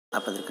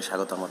আপনাদেরকে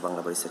স্বাগত আমার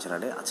বাংলা বারিস্তা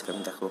চ্যানেলে। আজকে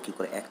আমি দেখাবো কী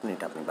করে 1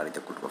 মিনিটে আপনি বাড়িতে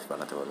কোল্ড কফি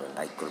বানাতে পারবেন।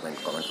 লাইক করবেন,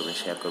 কমেন্ট করবেন,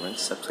 শেয়ার করবেন,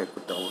 সাবস্ক্রাইব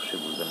করতে অবশ্যই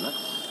ভুলবেন না।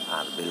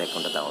 আর বেল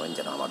আইকনটা দাবাবেন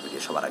যেন আমার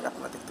ভিডিও সবার আগে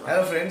আপনারা দেখতে পারেন।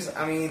 হ্যালো ফ্রেন্ডস,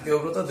 আমি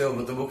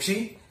Debabrata Bakshi,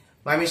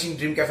 my machine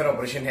dream ক্যাফের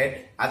operation head.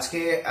 আজকে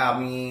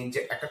আমি যে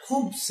একটা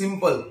খুব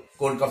সিম্পল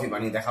কোল্ড কফি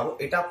বানিয়ে দেখাবো।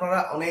 এটা আপনারা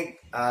অনেক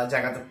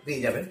জায়গাতে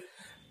পেয়ে যাবেন।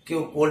 কেউ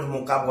কোল্ড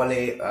মোকা বলে,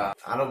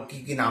 আরো কি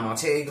কি নাম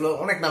আছে, এগুলো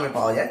অনেক নামে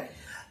পাওয়া যায়।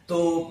 তো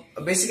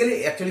বেসিক্যালি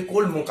অ্যাকচুয়ালি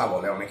কোল্ড মোকা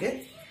বলে অনেকে।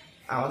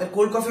 আমাদের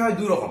কোল্ড কফি হয়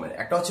দুই রকমের,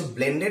 একটা হচ্ছে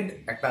ব্লেন্ডেড,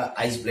 একটা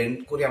আইস ব্লেন্ড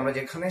করি আমরা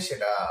যেখানে,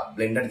 সেটা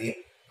ব্লেন্ডার দিয়ে।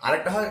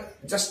 আরেকটা হয়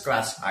জাস্ট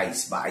ক্রাশ আইস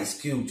বা আইস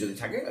কিউব যদি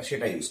থাকে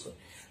সেটা ইউজ করি।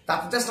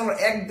 তারপর জাস্ট আমরা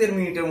 1-1.5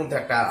 মিনিটের মধ্যে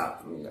একটা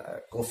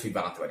কফি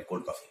বানাতে পারি,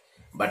 cold coffee,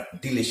 but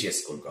delicious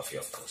cold coffee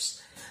of course.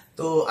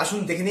 তো আসুন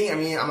দেখে নিই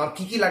আমি আমার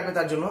কি কি লাগবে।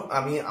 তার জন্য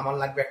আমার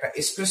লাগবে একটা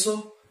এসপ্রেসো,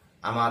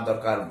 আমার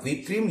দরকার whip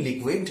cream,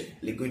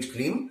 liquid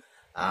cream,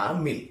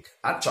 milk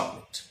আর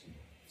চকলেট।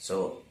 সো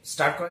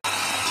স্টার্ট করা।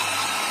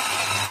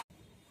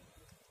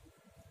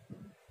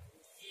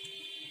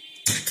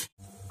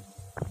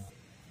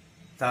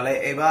 তাহলে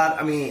এবার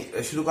আমি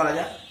শুরু করা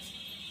যাক।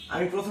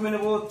 আমি প্রথমে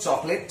নেব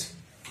চকলেট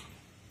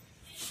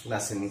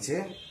গ্লাসের নিচে,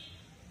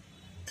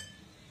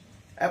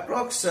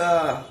 অ্যাপ্রক্স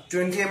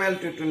 20 ml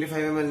to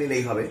 25 ml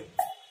নিলেই হবে।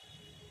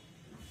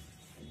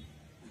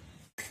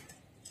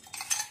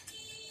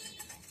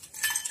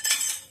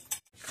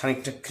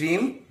 খানিকটা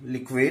cream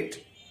liquid,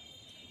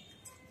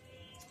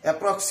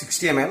 approx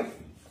 60 ml।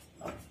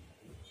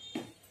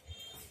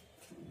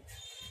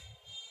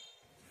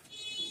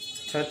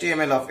 30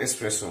 ml of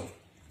espresso.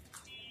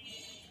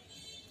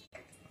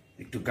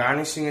 একটু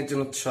গার্নিশিং এর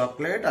জন্য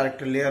চকলেট আর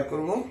একটা লেয়ার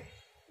করব।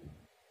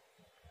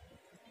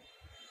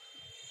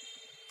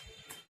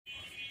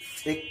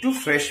 একটু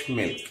ফ্রেশ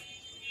মিল্ক।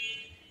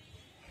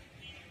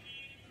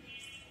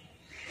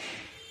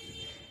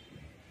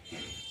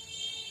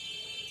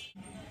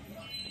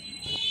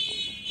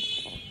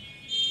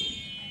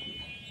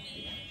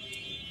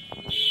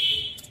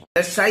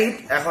 সাইড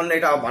এখন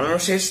এটা বানানো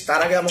শেষ। তার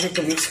আগে আমাকে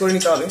একটু মিক্স করে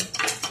নিতে হবে।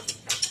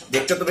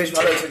 দেখতে তো বেশ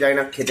ভালো হয়েছে, জানি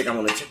না খেতে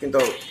কেমন হয়েছে,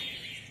 কিন্তু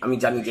আমি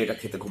জানি যে এটা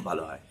খেতে খুব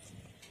ভালো হয়।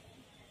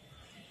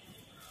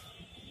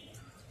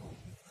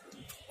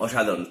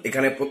 অসাধারণ।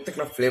 এখানে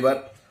প্রত্যেকটা ফ্লেভার,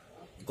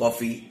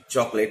 কফি,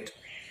 চকলেট,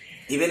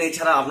 ইভেন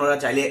এছাড়া আপনারা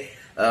চাইলে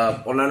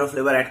অন্যান্য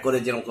ফ্লেভার অ্যাড করে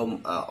যেরকম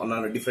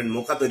অন্যান্য ডিফারেন্ট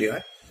মোকা তৈরি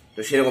হয়, তো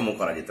সেরকমও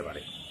করা যেতে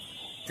পারে।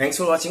 Thanks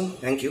for watching.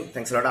 Thank you.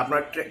 Thanks lot.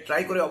 আপনারা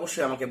ট্রাই করে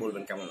অবশ্যই আমাকে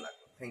বলবেন কেমন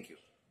লাগবে। Thank you.